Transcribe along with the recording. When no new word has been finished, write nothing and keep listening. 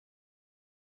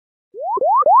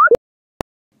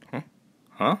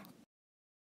Huh?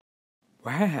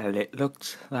 Well, it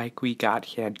looks like we got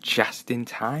here just in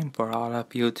time for all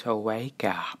of you to wake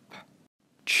up.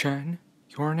 Chen,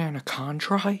 you're an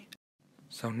Anacondrai?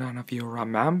 So none of you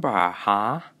remember,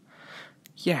 huh?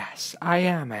 Yes, I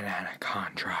am an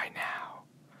Anacondrai now.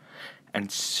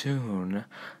 And soon,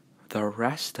 the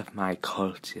rest of my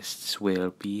cultists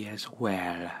will be as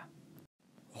well.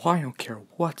 Well, I don't care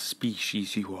what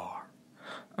species you are.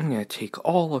 I'm gonna take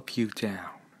all of you down.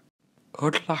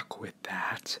 Good luck with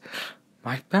that,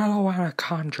 my fellow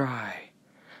Anacondrai.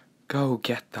 Go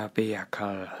get the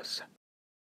vehicles.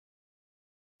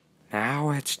 Now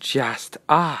it's just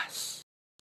us.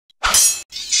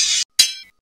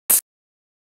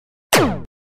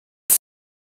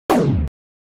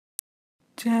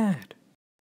 Dad.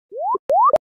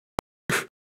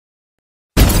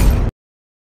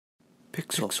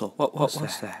 Pixel, what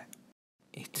was that?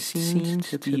 It seemed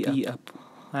to be a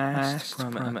blast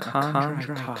from a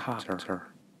Anacondrai copter.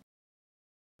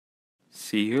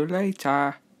 See you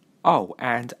later. Oh,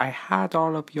 and I had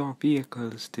all of your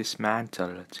vehicles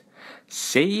dismantled.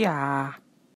 See ya!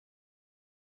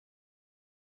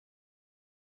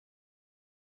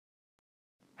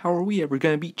 How are we ever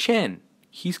gonna beat Chen?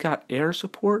 He's got air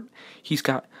support, he's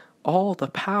got all the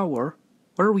power.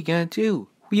 What are we gonna do?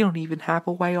 We don't even have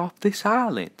a way off this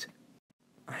island.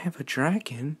 I have a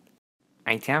dragon.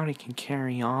 I doubt it can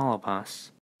carry all of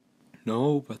us.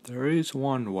 No, but there is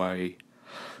one way.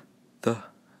 The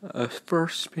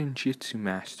first Spinjitzu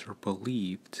master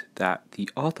believed that the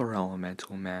other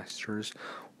elemental masters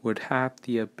would have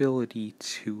the ability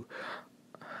to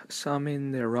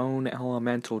summon their own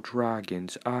elemental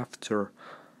dragons after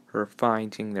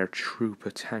finding their true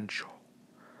potential.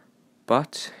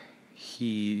 But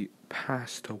he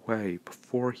passed away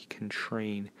before he can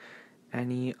train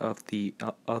any of the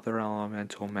other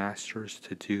elemental masters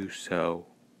to do so.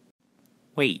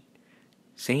 Wait,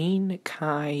 Zane,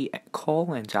 Kai,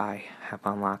 Cole, and I have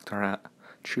unlocked our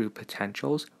true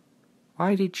potentials.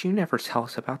 Why did you never tell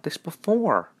us about this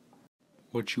before?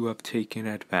 Would you have taken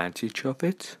advantage of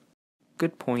it?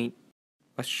 Good point.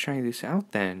 Let's try this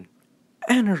out then.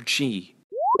 Energy!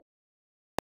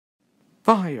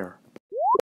 Fire!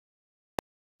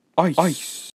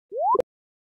 Ice!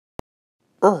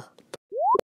 Earth!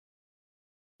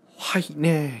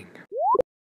 Lightning!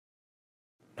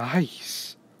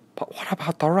 Nice! But what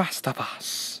about the rest of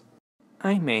us?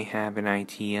 I may have an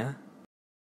idea.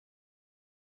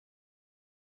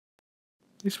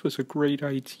 This was a great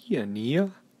idea,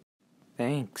 Nia.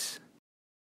 Thanks.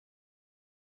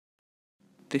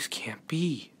 This can't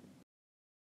be.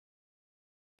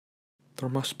 There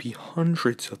must be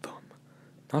hundreds of them,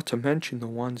 not to mention the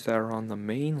ones that are on the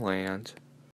mainland.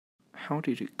 How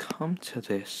did it come to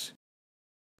this?